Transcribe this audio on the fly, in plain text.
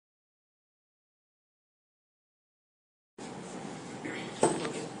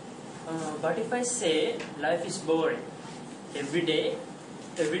But if I say life is boring, every day,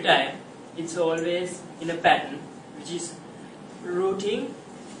 every time, it's always in a pattern which is routine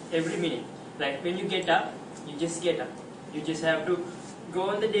every minute. Like when you get up, you just get up. You just have to go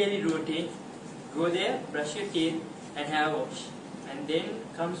on the daily routine, go there, brush your teeth, and have a wash. And then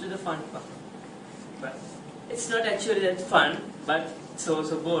comes to the fun part. But it's not actually that fun, but it's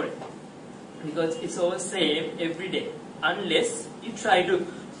also boring. Because it's all same every day, unless you try to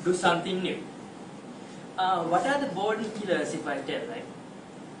do something new. What are the boredom killers if I tell, right?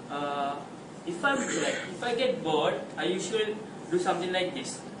 If I get bored, I usually do something like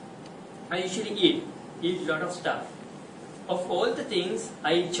this. I usually eat a lot of stuff. Of all the things,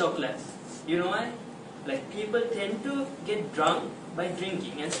 I eat chocolates. You know why? Like people tend to get drunk by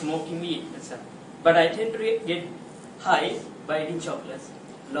drinking and smoking weed and stuff. But I tend to get high by eating chocolates.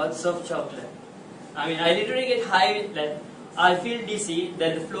 Lots of chocolate. I mean, I literally get high with that. I feel dizzy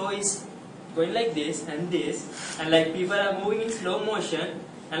that the flow is going like this, and like people are moving in slow motion,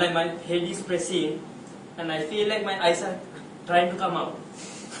 and like my head is pressing, and I feel like my eyes are trying to come out.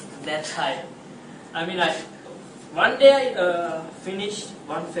 That's high. I mean, one day I finished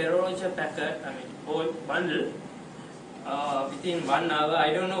one Ferrero Rocher packet, I mean whole bundle, within 1 hour.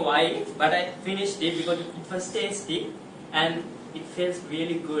 I don't know why, but I finished it because it was tasty, and it felt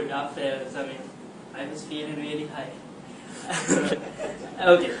really good after. I mean, I was feeling really high.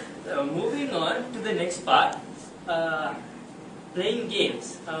 Okay, moving on to the next part, playing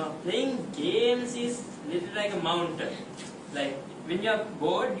games. Playing games is little like a mountain. Like when you are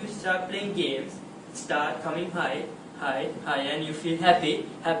bored, you start playing games, start coming high, and you feel happy,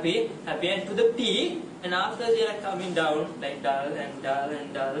 and to the peak, and after they are coming down like dull,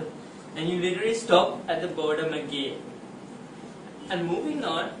 and you literally stop at the bottom again. And moving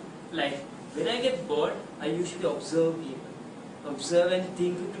on, like when I get bored, I usually observe and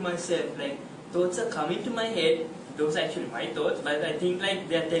think to myself, like thoughts are coming to my head. Those are actually my thoughts, but I think like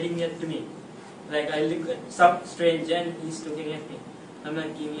they are telling it to me. Like I look at some stranger and he's looking at me. I'm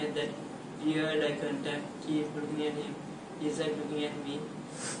like giving it that weird eye contact, keep looking at him. He's like looking at me.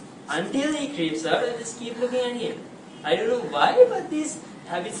 Until he creeps out, I just keep looking at him. I don't know why, but these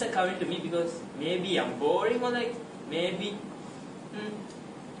habits are coming to me because maybe I'm boring or like maybe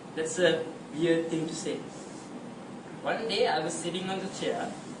that's a weird thing to say. One day I was sitting on the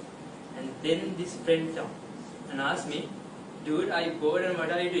chair, and then this friend came and asked me, "Dude, are you bored and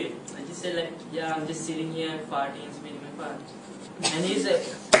what are you doing?" I just said like, "Yeah, I'm just sitting here and farting and smelling my farts." And he's like,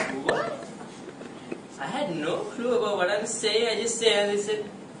 "What?" I had no clue about what I was saying. I just said, and they said,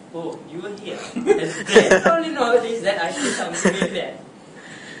 "Oh, you were here." And then only noticed that I said something like that.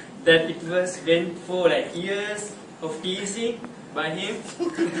 That it was went for like years of teasing by him.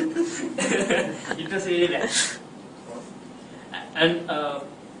 It was really bad. And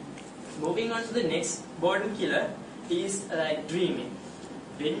moving on to the next boredom killer is like dreaming.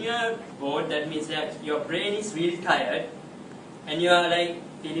 When you are bored, that means that your brain is really tired and you are like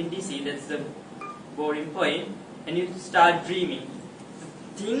feeling dizzy. That's the boring point. And you start dreaming.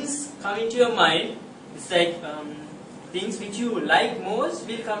 Things come into your mind. It's like things which you like most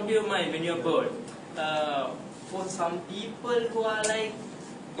will come to your mind when you are bored. For some people who are like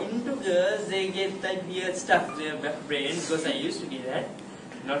into girls, they get that weird stuff in their brain, because I used to be that.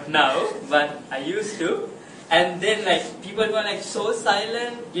 Not now, but I used to. And then like people who are like so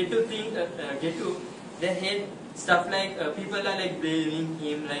silent get to think, get to their head stuff like people are like blaming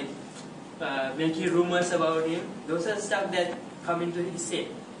him, like making rumors about him. Those are stuff that come into his head.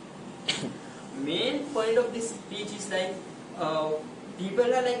 Main point of this speech is like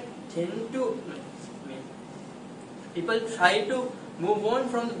people are like people try to move on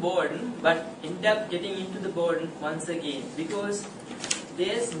from the boredom, but end up getting into the boredom once again, because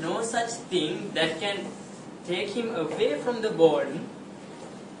there's no such thing that can take him away from the boredom,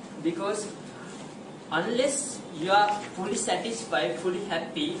 because unless you are fully satisfied, fully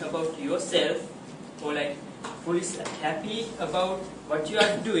happy about yourself, or like fully happy about what you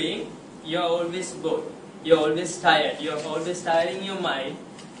are doing, you are always bored. You are always tired. You are always tiring your mind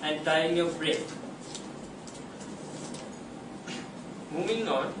and tiring your brain. Moving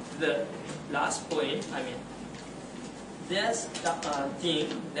on to the last point, there's a thing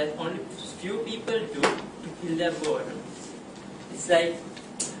that only few people do to kill their boredom. It's like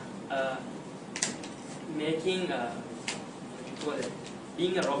making,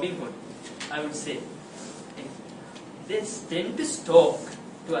 being a Robin Hood, I would say. They tend to stalk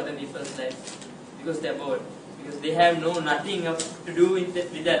to other people's lives because they're bored, because they have nothing to do with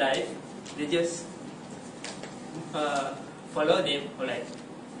their life. They just follow them, or like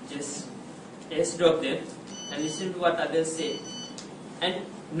just eavesdrop them and listen to what others say. And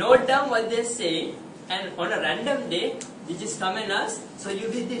note down what they say, and on a random day, they just come and ask, so you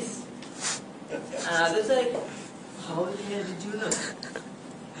did this. And others are like, how the hell did you know?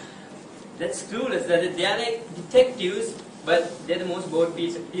 That's clueless. They are like detectives, but they're the most bored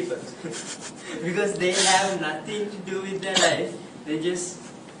people. Because they have nothing to do with their life. They're just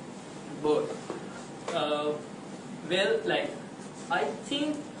bored. Well, like, I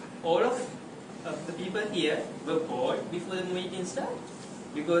think all of the people here were bored before the movie can start.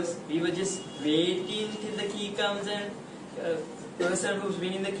 Because we were just waiting till the key comes and person who's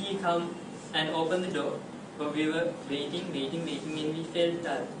winning the key come and open the door. But we were waiting and we felt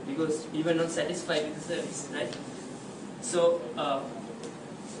tired because we were not satisfied with the service, right? So,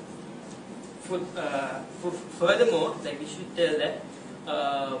 furthermore, like we should tell that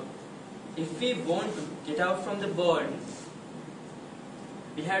if we want to get out from the boredom,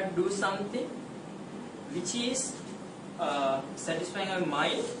 we have to do something which is satisfying our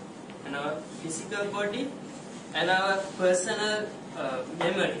mind and our physical body and our personal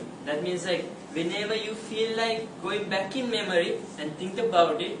memory. That means like whenever you feel like going back in memory and think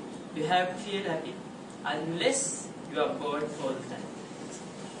about it, you have to feel happy, unless you are bored all the time.